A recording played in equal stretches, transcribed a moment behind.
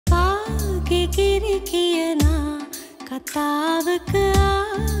කිරි කියනා කතාවක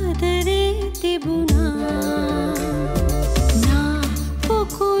ආදරේ තිබුණා නා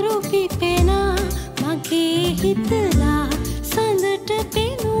පොකුරු පිපෙනා මගේ හිතලා සඳට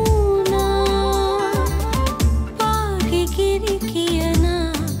පෙනුණා පාගේ කිරි කියනා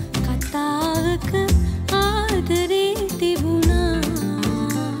කතාවක ආදරේ තිබුණා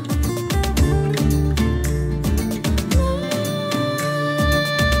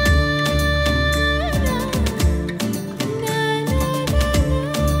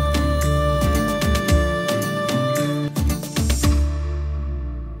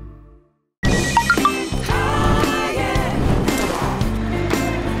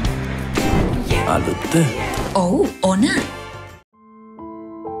අලුත් ඔව් ඕන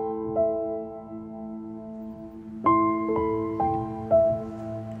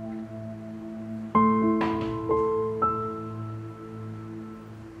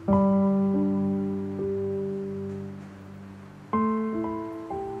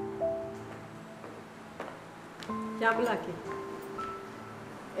යාබලාකි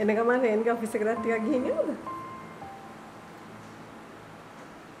එන ගමන් රේන්ගේ ඔෆිස් එකට ටිකක් ගිහින් එමුද?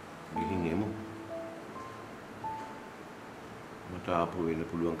 ගිහින් එමු. මට ආපහු වෙන්න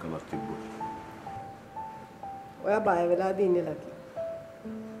පුළුවන් කමක් තිබ්බොත්. ඔයා බය වෙලාද ඉන්නේ ලකි.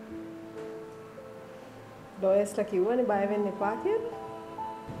 ඩොයස්ලා කිව්වනේ බය වෙන්න එපා කියලා.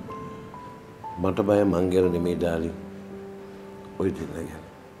 මට බය මං ගැන නෙමෙයි ඩාලි. ඔය දෙන්න ගැන.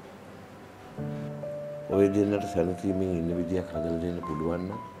 ඔය දෙන්නට සැනසීමෙන් ඉන්න විදියක් හදලා දෙන්න පුළුවන්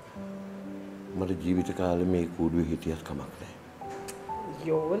නම් මට ජීවිත කාලෙ මේ කූඩුවේ හිටියත් කමක් නැහැ.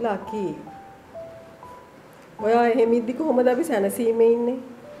 යෝ ලකි. ඔයා එහෙම ඉද්දි කොහොමද අපි සැනසීමේ ඉන්නේ?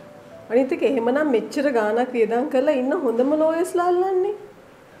 අනිත් එක එහෙමනම් මෙච්චර ගාණක් වියදම් කරලා ඉන්න හොඳම ලෝයස්ලා අල්ලන්නේ.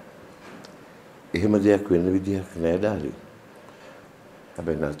 එහෙම දෙයක් වෙන්න විදියක් නෑ ඩාලි.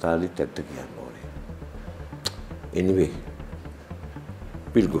 හැබැයි නතාලිත් ඇත්ත කියන්න ඕනේ. anyway,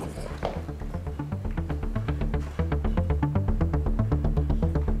 we'll go.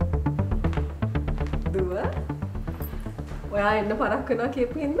 ඔයා එන්න පරක් වෙනවා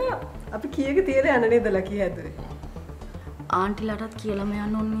කියපු හින්දා අපි කීයක තියලා යන්න නේද ලකී හැදුවේ. ආන්ටිලාටත් කියලාම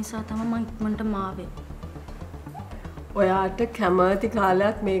යන්න ඕන නිසා තමයි මම ඉක්මනටම ආවේ. ඔයාට කැමති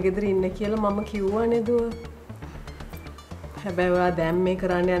කාලයක් මේ ගෙදර ඉන්න කියලා මම කිව්වා නේද? හැබැයි ඔයා දැන් මේ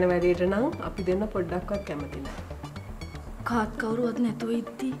කරන්න යන වැඩේට නම් අපි දෙන්න පොඩ්ඩක්වත් කැමති නැහැ. කාත් කවුරුවත් නැතුව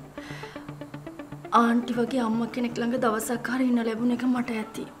ඉද්දි ආන්ටි වගේ අම්මා කෙනෙක් ළඟ දවසක් හරි ඉන්න ලැබුණ එක මට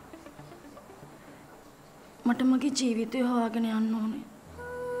ඇති. මට මගේ ජීවිතය හොයාගෙන යන්න ඕනේ.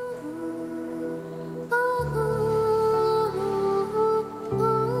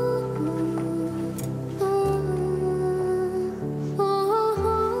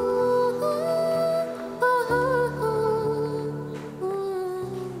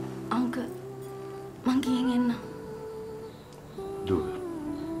 අංකල් මං ගිහින් එන්න. දුව.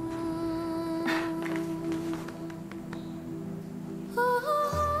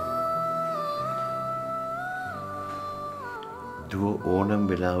 දුව ඕනම්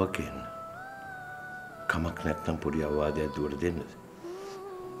වෙලාවක එන්න. කමක් නැත්නම් පොඩි අවවාදයක් දුවට දෙන්නද?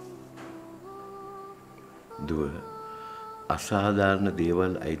 දුව අසාධාරණ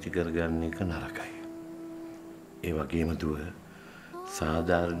දේවල් අයිති කරගන්න එක නරකයි. ඒ වගේම දුව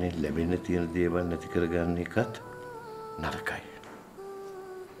සාධාරණයෙන් ලැබෙන්න තියෙන දේවල් නැති කරගන්න එකත් නරකයි.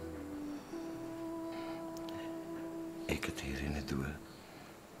 ඒක තේරෙන්නේ දුව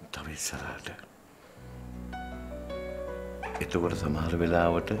තව ඉස්සරහට. එතකොට සමහර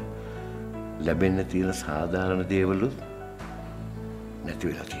වෙලාවට ලැබෙන්න තියෙන සාධාරණ දේවලුත් නැති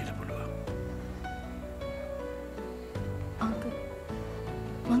වෙලා තියෙන පුළුවන්. අංකල්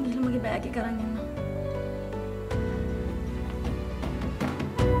මං ගිහලා මගේ බෑග් එක අරන් එන්න.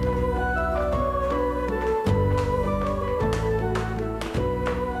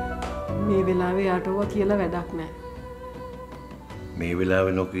 මේ වෙලාවේ යාටව කියලා වැඩක් නැහැ. මේ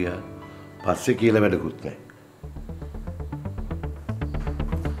වෙලාවේ නොකිය පස්සේ කියලා වැඩකුත් නැහැ.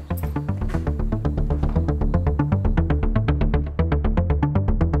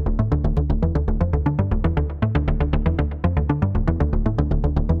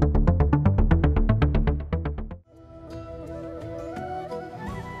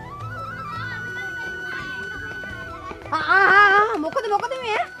 මොකද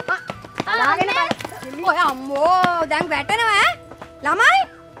මේ? ලාගෙන ඔය අම්මෝ දැන් වැටෙනවා ඈ ළමයි.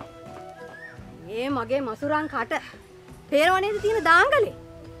 මේ මගේ මසුරන් කට පේරවනේද තියෙන දාංගලේ.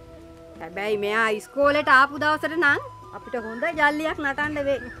 හැබැයි මෙයා ඉස්කෝලේට ආපු දවසට නම් අපිට හොඳ ජල්ලියක් නටන්න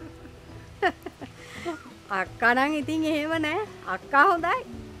වෙයි. අක්කා නම් ඉතින් එහෙම නෑ. අක්කා හොඳයි.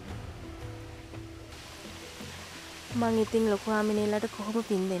 මං ඉතින් ලොකු ආමිනේලට කොහොම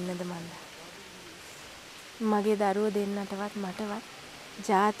පින් දෙන්නද මන්ද? මගේ දරුවෝ දෙන්නටවත් මටවත්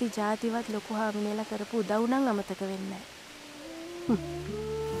ජාතිවත් ලොකු හාමිනේලා කරපු උදව් නම් අමතක වෙන්නේ නැහැ.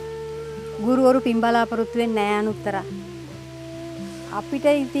 ගුරුවරු පින් බලාපොරොත්තු වෙන්නේ නැහැ අනුත්තර. අපිට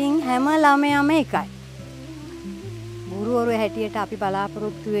ඉතින් හැම ළමයාම එකයි. ගුරුවරු හැටියට අපි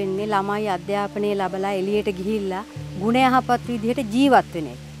බලාපොරොත්තු වෙන්නේ ළමයි අධ්‍යාපනය ලැබලා එළියට ගිහිල්ලා ගුණ යහපත් විදිහට ජීවත් වෙන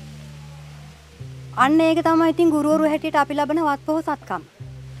එක. අන්න ඒක තමයි ඉතින් ගුරුවරු හැටියට අපි ලබන වත්පොහොසත්කම.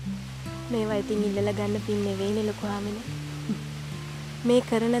 මේවා ඉතින් ඉල්ලලා ගන්න පින් නෙවෙයිනේ ලොකු හාමිනේ. මේ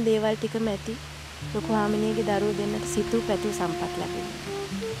කරන දේවල් ටිකම ඇති ලොකු හාමිනේගේ දරුවෝ දෙන්නට සිතූ පැතූ සම්පත් ලැබෙනවා.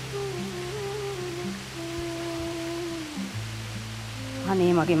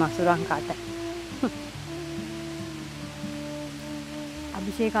 අනේ මගේ මසුරන් කට.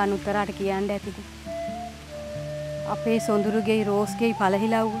 අභිෂේක අනුත්තරාට කියන්න ඇතිද? අපේ සොඳුරුගේ රෝස්ගේ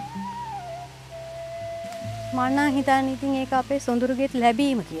පළහිලව්ව. මම නම් හිතන්නේ ඉතින් ඒක අපේ සොඳුරුගේට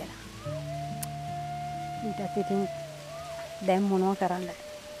ලැබීම කියලා. ඊටත් ඉතින් දැන් මොනව කරන්නද?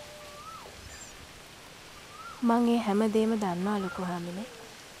 මං ඒ හැමදේම දන්නවා ලොකු හාමිනේ.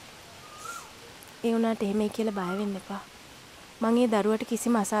 ඒ උනාට එහෙමයි කියලා බය වෙන්න එපා. මං ඒ දරුවට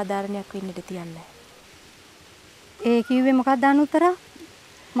කිසිම අසාධාරණයක් වෙන්න ඉඩ තියන්නේ නැහැ. ඒ කිව්වේ මොකක්ද අනුත්තරා?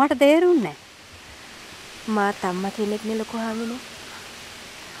 මට තේරුන්නේ නැහැ. මාත් අම්මා කෙනෙක් නේ ලොකු හාමිනේ.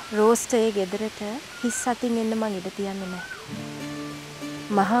 රෝස්ට් ඒ ගෙදරට හිස් අතින් එන්න මං ඉඩ තියන්නේ නැහැ.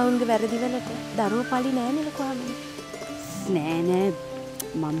 මහා උන්ගේ වැරදි වලට දරුවෝ පලි නෑ නේ ලොකු හාමිනේ. නෑ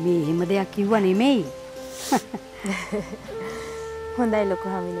මම මේ එහෙම දෙයක් කිව්වා නෙමෙයි. හොඳයි ලොකු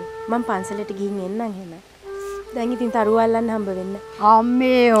හාමිනේ. මං පන්සලට ගිහින් එන්නම් එහෙම. දැන් ඉතින් තරුව අල්ලන්න හම්බ වෙන්න.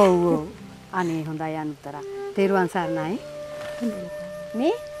 අම්මේ ඔව්. අනේ හොඳයි අනුත්තරා. තෙරුවන් සරණයි.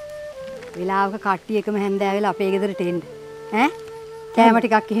 මේ වෙලාවක කට්ටිය එකම හැන්දෑවෙලා අපේ ගෙදරට එන්න. ඈ? කෑම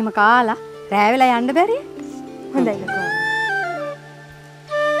ටිකක් එහෙම කාලා රෑ වෙලා යන්න බැරිය? හොඳයි ලොකු හාමිනේ.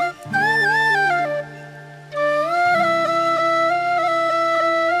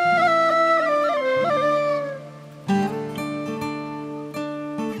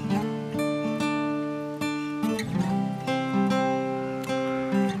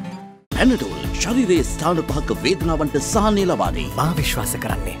 පැනඩෝල් ශරීරයේ ස්ථාන පහක වේදනාවන්ට සහනය ලබාදී. මා විශ්වාස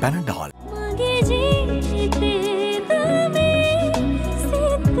කරන්නේ පැනඩෝල්. මගේ ජීවිතේ තුමේ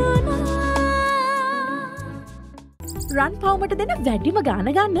සිතුනා රන් පවුමට දෙන වැඩිම ගාන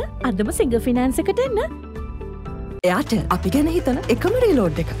ගන්න අදම සිංගල් ෆිනෑන්ස් එකට එන්න. එයාට අපි ගැන හිතන එකම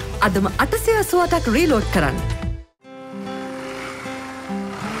රීලෝඩ් එක. අදම 888ක් රීලෝඩ් කරන්න.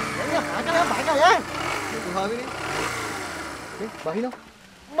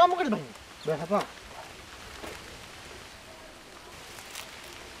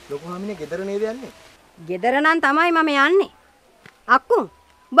 ලොකු හාමිනේ ගෙදර නේද යන්නේ? ගෙදර නම් තමයි මම යන්නේ. අක්කු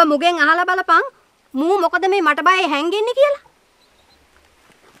ඔබ මුගෙන් අහලා බලපන් මූ මොකද මේ මට බය හැංගෙන්නේ කියලා.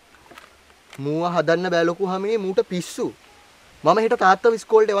 මූව හදන්න බෑ ලොකු හාමිනේ මූට පිස්සු. මම හෙට තාත්තව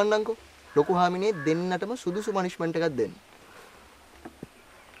ඉස්කෝලේට එවන්නම්කෝ. ලොකු හාමිනේ දෙන්නටම සුදුසු පනිෂ්මන්ට් එකක් දෙන්න.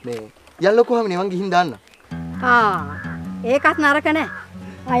 මේ යන් ලොකු හාමිනේ මං ගිහින් දාන්න. ඒකත් නරක නෑ.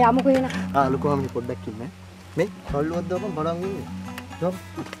 යමුකෝ එන. ලොකු හාමිනේ පොඩ්ඩක් ඉන්න. මේ කල්ලුවක් දාපන් බලන් ඉන්නේ. යම්.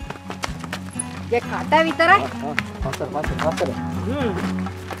 ඒ කට විතරයි. පස්සට.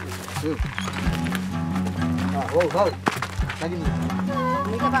 ඔව්. නැගින්න.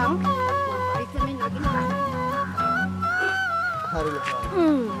 මේක බං. පරිස්සමෙන් නගින්න. හරි.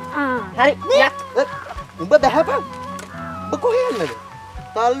 හරි. උඹ බහැපන්. උඹ කොහේ යන්නද?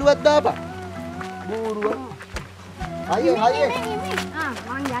 තල්ලුවක් දාපන්. බූරුව. අයියෝ.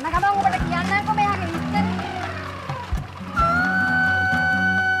 මං යන ගමන් ඔබට කියන්නම්කෝ මෙයාගේ විස්තර.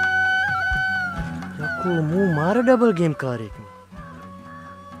 යකෝ මූ මාර ඩබල් ගේම් කාරයෙක්.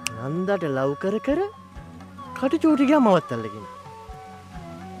 නන්දට ලව් කර කටචූටි ගියා මවත් අල්ලගෙන.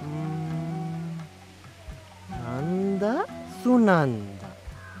 නන්ද සුනන්ද.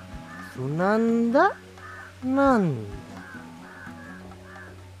 නන්ද.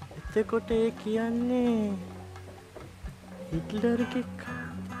 එතකොට ඒ කියන්නේ හිට්ලර්ගේ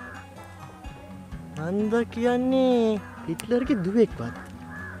නන්ද කියන්නේ හිට්ලර්ගේ දුවෙක්වත්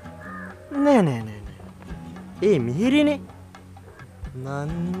නෑ ඒ මිහිරිනේ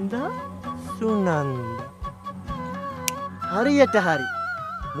නන්ද සුනන්ද හරියට හරි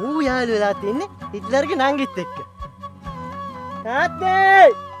මූ යාළු වෙලා තින්නේ හිට්ලර්ගේ නංගිත් එක්ක තාත්තේ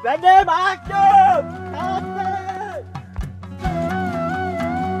වැඩේ බාච්චෝ තාත්තේ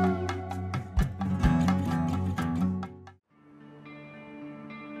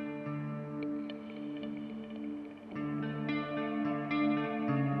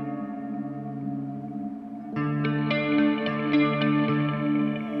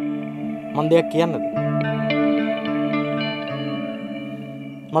මන් දෙයක් කියන්නද?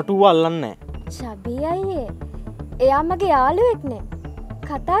 මට ඌව අල්ලන්නේ නැහැ. චබි අයියේ. එයා මගේ යාළුවෙක්නේ.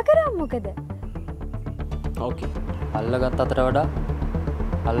 කතා කරා මොකද? ඕකේ. අල්ලගත් අතට වඩා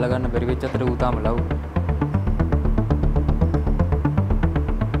අල්ලගන්න බැරි වෙච්ච අතට ඌ තාම ලව්.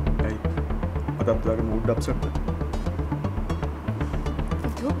 Hey, අදත් වාගේ mood upset.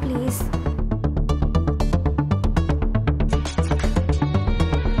 Do please.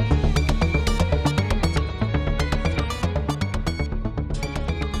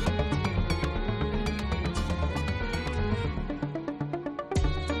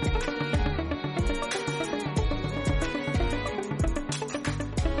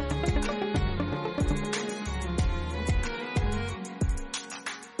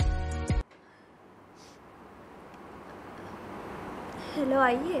 Hello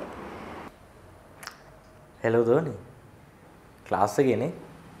අයියේ. හෙලෝ දෝනි. ක්ලාස් එකේනේ.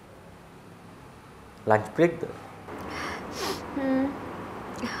 ලන්ච් බ්‍රේක්ද?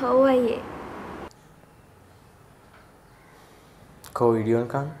 ඔව් අයියේ. කෝ වීඩියෝ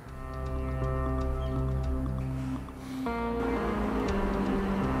එකක්?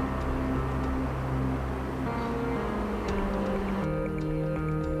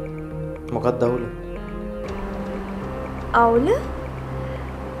 මොකක්ද අවුල? අවුල?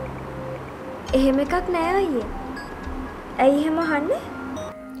 එහෙම එකක් නෑ අයියේ. ඇයි එහෙම අහන්නේ?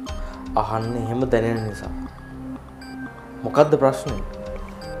 අහන්නේ එහෙම දැනෙන නිසා. මොකක්ද ප්‍රශ්නේ?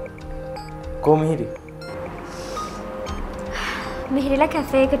 කො මිහිරි? මිහිරිලා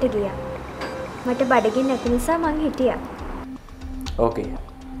කැෆේ එකට ගියා. මට බඩගින්න නැති නිසා මං හිටියා. ඕකේ.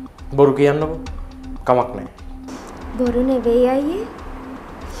 බොරු කියන්නකෝ. කමක් නෑ. බොරු නෙවෙයි අයියේ.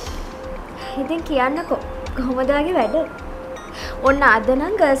 ඉතින් කියන්නකෝ. කොහොමද වගේ වැඩ? ඔන්න අද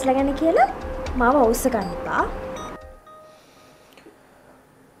නම් ගර්ල්ස්ලා ගැන කියලා මාව අවුස්ස ගන්න එපා.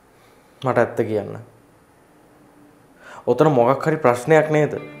 මට ඇත්ත කියන්න. ඔතන මොකක් හරි ප්‍රශ්නයක්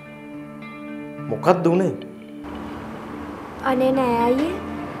නේද? මොකක්ද උනේ? අනේ නෑ අයියේ.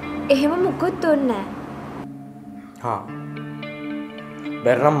 එහෙම මුකුත් උන්නේ නෑ. හා.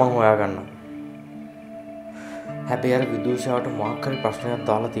 බැරනම් මං හොයාගන්නම්. හැබැයි අර විදූෂාවට මොකක් හරි ප්‍රශ්නයක්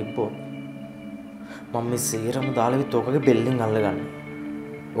දාලා තිබ්බොත් මම මේ සේරම දාලා විත් ඔකගේ බෙල්ලෙන් අල්ලගන්න.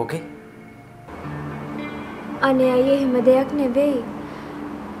 ඕකේ? අනේ අයියේ එහෙම දෙයක් නෙවෙයි.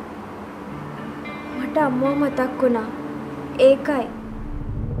 මට අම්මව මතක් වුණා. ඒකයි.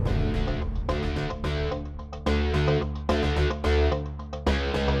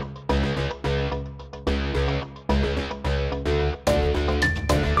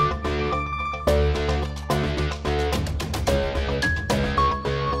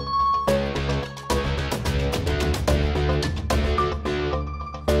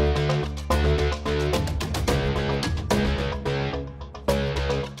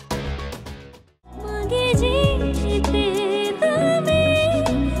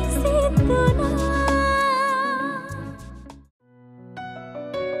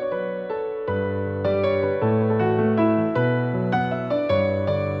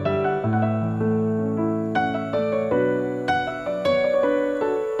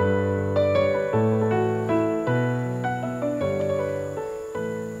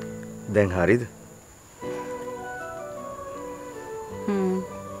 දැන් හරිද?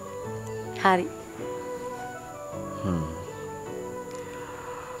 හරි.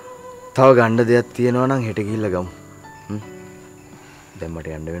 තව ගන්න දෙයක් තියෙනවා නම් හෙට ගිහිල්ලා ගමු. දැන් මට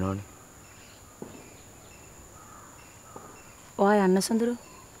යන්න වෙනවනේ. ඔයා යන්න සොඳුරු.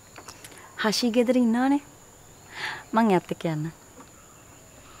 හෂි ගෙදර ඉන්නවනේ. මං යත් එක්ක යන්න.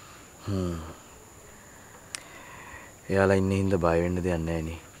 එයාලා ඉන්නේ හින්දා බය වෙන්න දෙයක් නැහැ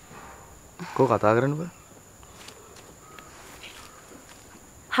නේ. කෝ කතා කරන්න බෑ.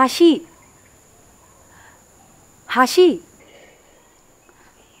 හෂි. හෂි.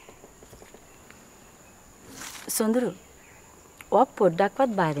 සොඳුරු. ඔයා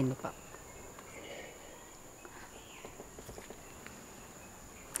පොඩ්ඩක්වත් බය වෙන්න එපා.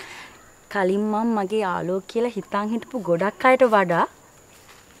 කලින් මම මගේ යාළුවෝ කියලා හිතන් හිටපු ගොඩක් අයට වඩා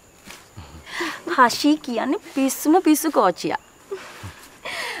හෂි කියන්නේ පිස්සුම පිස්සු කෝච්චියා.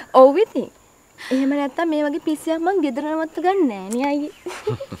 ඔව් ඉතින්. එහෙම නැත්තම් මේ වගේ පිස්සියක් මං ගෙදර නවත්ත ගන්න නෑ නේ අයියේ.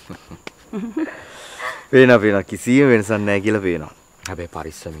 පේනවා කිසිම වෙනසක් නැහැ කියලා පේනවා. හැබැයි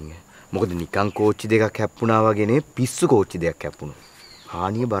පරිස්සමින්. මොකද නිකන් කෝච්චි දෙකක් හැප්පුණා වගේ නේ පිස්සු කෝච්චි දෙකක් හැප්පුණා.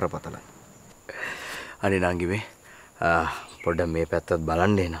 හානිය බරපතලයි. අනේ නංගි මේ පොඩ්ඩක් මේ පැත්තත්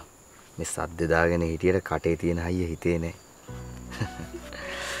බලන්න එන. මේ සද්ද දාගෙන හිටියට කටේ තියෙන හයිය හිතේ නෑ.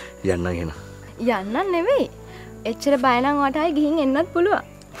 යන්න එහෙනම්. යන්න නෙවෙයි. එච්චර බය නම් ඔයාට ආයි ගිහින් එන්නත් පුළුවන්.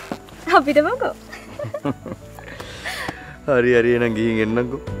 අපිට මොකෝ? හරි එහෙනම් ගිහින්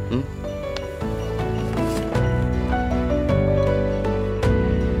එන්නම්කෝ.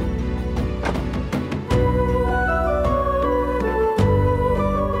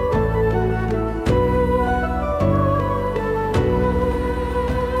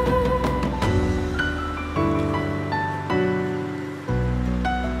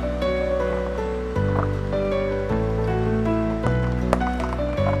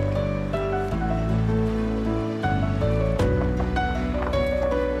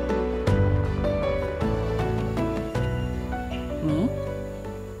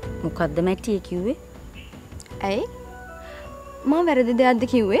 මොකද්ද මැටි කිව්වේ? ඇයි? මම වැරදි දෙයක්ද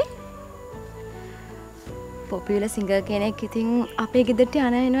කිව්වේ? පොපියුලර් සිංගර් කෙනෙක් ඉතින් අපේ ගෙදරට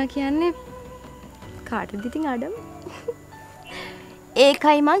යන එනවා කියන්නේ කාටද ඉතින් අඩම?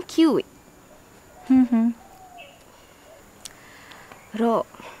 ඒකයි මං කිව්වේ. රෝ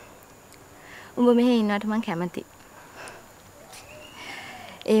උඹ මෙහෙ ඉන්නට මං කැමතියි.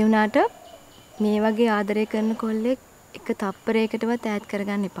 ඒ වුණාට මේ වගේ ආදරය කරන කොල්ලෙක් එක තප්පරයකටවත් ඈත්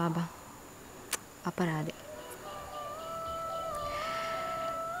කරගන්න එපා බං. අපරාධේ.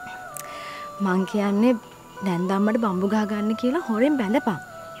 මං කියන්නේ නැන්දම්මට බම්බු ගහ ගන්න කියලා හොරෙන් බැඳපන්.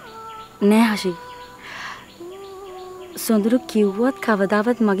 නෑ හෂි. සොඳුරු කිව්වොත්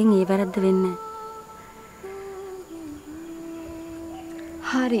කවදාවත් මගෙන් ඒ වැරද්ද වෙන්නේ නෑ.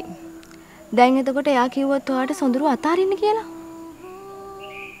 හරි. දැන් එතකොට එයා කිව්වොත් ඔයාට සොඳුරු අතාරින්න කියලා?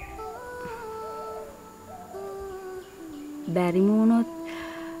 බැරිම වුණොත්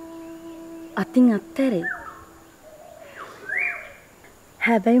අතින් අත්තරේ.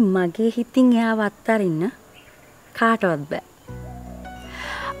 හැබැයි මගේ හිතින් එයාව අත්තරින්න කාටවත් බෑ.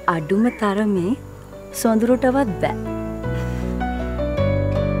 අඩුම තරමේ සොඳුරුටවත් බෑ.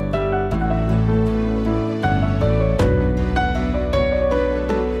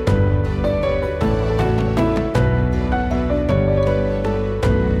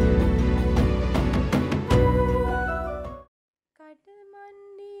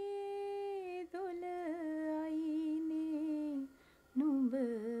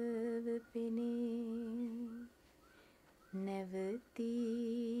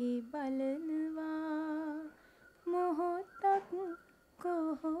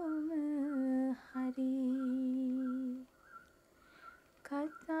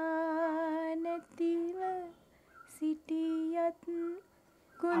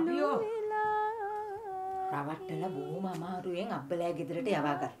 රවට්ටලා බොහොම අමාරුවෙන් අබ්බලෑ ගෙදරට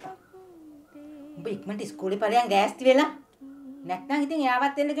යවා ගත්තා. උඹ ඉක්මනට ඉස්කෝලේ ඵලයන් ගෑස්ති වෙලා. නැත්නම් ඉතින්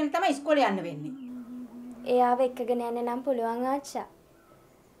එයාවත් එන්නගෙන තමයි ඉස්කෝලේ යන්න වෙන්නේ. එයාව එක්කගෙන යන්න නම් පුළුවන් ආච්චා.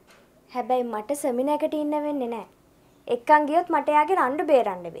 හැබැයි මට සෙමිනාරයකට ඉන්න වෙන්නේ නැහැ. එක්කන් ගියොත් මට එයාගේ රණ්ඩු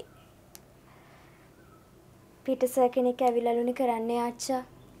බේරන්න වෙයි. පිටසර් කෙනෙක් ඇවිල්ලාලුනේ කරන්නේ ආච්චා.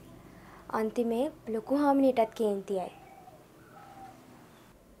 අන්තිමේ ලොකු හාමිනේටත් කේන්තියයි.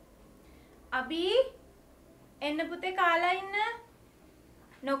 අබි එන්න පුතේ කාලා ඉන්න.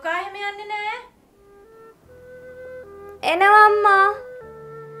 නොකා එහෙම යන්නේ නැහැ. එනවා අම්මා.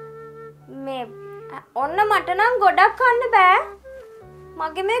 මේ ඔන්න මට නම් ගොඩක් කන්න බෑ.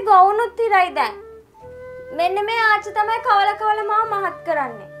 මගේ මේ ගවුනුත් ඉරයි දැන්. මෙන්න මේ ආච්චි තමයි කවල මාව මහත්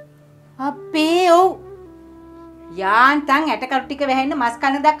කරන්නේ. අපේ ඔව්. යාන්තම් ඇටකටු ටික වැහෙන්න මස්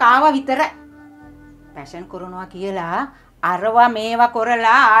කනදා කාවා විතර. පැෂන් කරනවා කියලා අරවා මේවා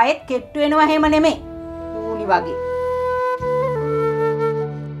කරලා ආයෙත් කෙට්ටු වෙනවා හැම නෙමෙයි. ඌනි වගේ.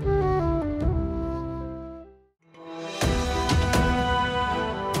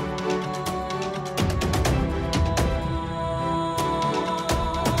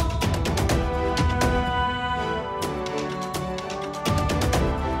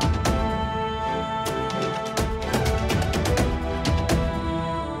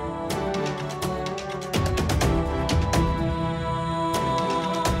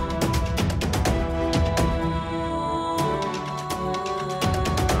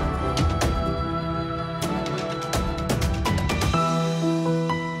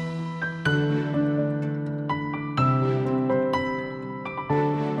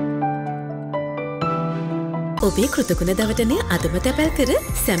 ඔබේ කෘතගුණ දවටනය අදම තැපැල් කර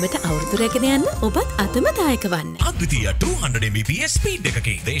සැමට අවුරුදු රැගෙන යන්න ඔබත් අදම දායක වන්න. අද්විතීය 200 Mbps ස්පීඩ්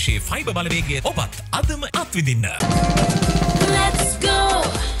එකකින් දේශීය ෆයිබර් බලවේගය ඔබත් අදම අත්විඳින්න. Let's go.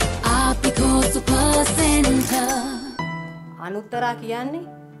 Apiko Super Center. අනුත්තරා කියන්නේ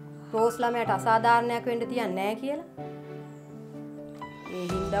රෝස් ළමයට අසාධාරණයක් වෙන්න තියන්නේ නැහැ කියලා. ඒ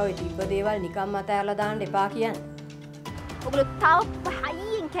හින්දා ඔය තිබ්බ දේවල් නිකම්ම අතහැරලා දාන්න එපා කියන්නේ. ඔගොල්ලෝ තව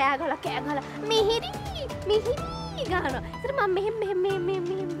හයියෙන් කෑ ගහලා මිහිරි ගහනවා. ඒතර මම මෙහෙම